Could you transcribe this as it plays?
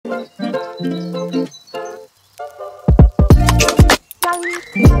Hello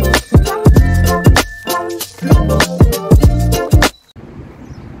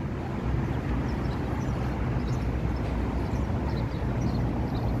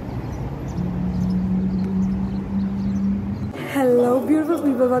beautiful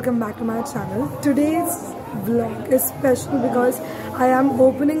people, welcome back to my channel. Today's vlog is special because I am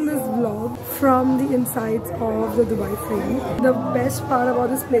opening this vlog from the insides of the Dubai frame. The best part about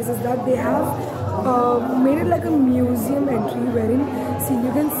this place is that they have made it like a museum entry wherein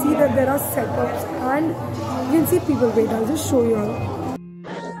you can see that there are setups and you can see people. Wait, I'll just show you all.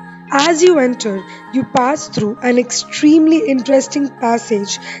 As you enter, you pass through an extremely interesting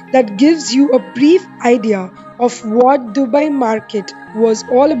passage that gives you a brief idea of what Dubai market was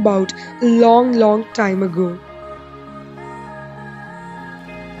all about a long time ago.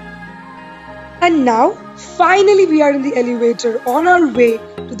 And now, finally we are in the elevator on our way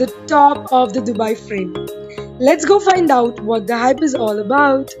to the top of the Dubai frame. Let's go find out what the hype is all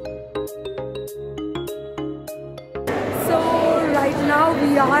about. So right now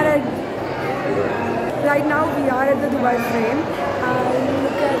we are at the Dubai frame and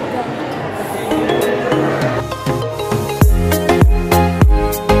look at that.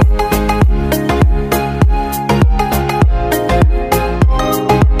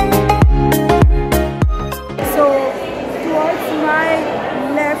 So towards my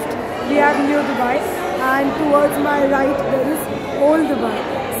left we have New Dubai and towards my right there is Old Dubai.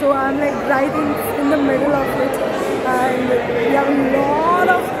 So I'm like right in the middle of it, and we have a lot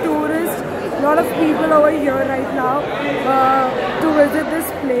of tourists, a lot of people over here right now to visit this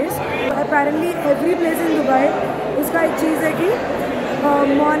place. Apparently every place in Dubai, उसका एक चीज़ है कि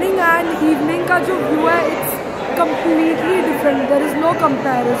morning and evening का जो view है, it's completely different. There is no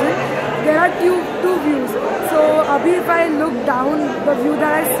comparison. There are two views. So abhi if I look down, the view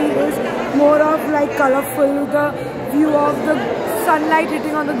that I see is more of like colorful, the view of the sunlight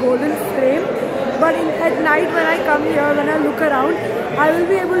hitting on the golden frame. But at night when I come here, when I look around, I will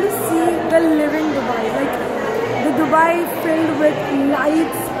be able to see the living Dubai, like the Dubai filled with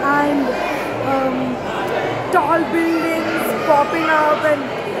lights and tall buildings popping up and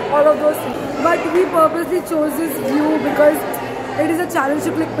all of those things. But we purposely chose this view because it is a challenge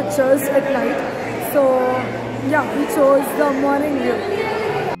to click pictures at night. So yeah, we chose the morning view.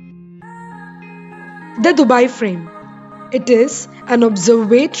 The Dubai frame. It is an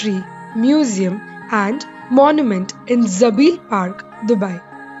observatory, museum and monument in Zabil Park, Dubai.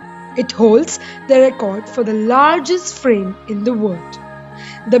 It holds the record for the largest frame in the world.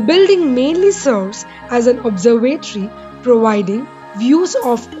 The building mainly serves as an observatory, providing views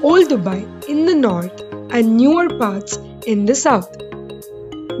of Old Dubai in the north and newer parts in the south.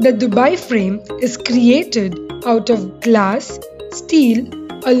 The Dubai frame is created out of glass, steel,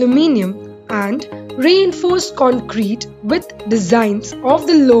 aluminium and reinforced concrete with designs of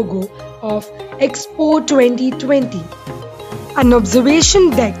the logo of Expo 2020. An observation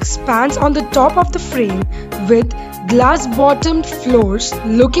deck spans on the top of the frame with glass-bottomed floors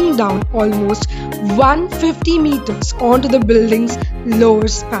looking down almost 150 meters onto the building's lower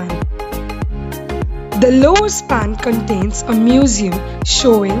span. The lower span contains a museum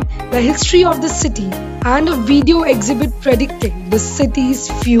showing the history of the city and a video exhibit predicting the city's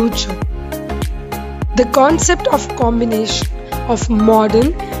future. The concept of combination of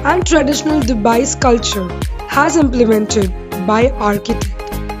modern and traditional Dubai's culture has implemented by architect.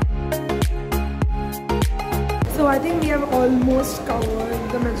 So I think we have almost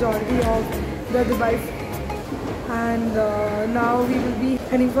covered the majority of the Dubai, and now we will be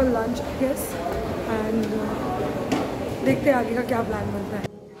heading for lunch, I guess, and देखते हैं आगे का क्या plan बनता है.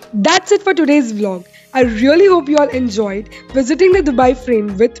 That's it for today's vlog. I really hope you all enjoyed visiting the Dubai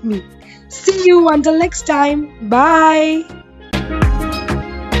frame with me. See you until next time. Bye.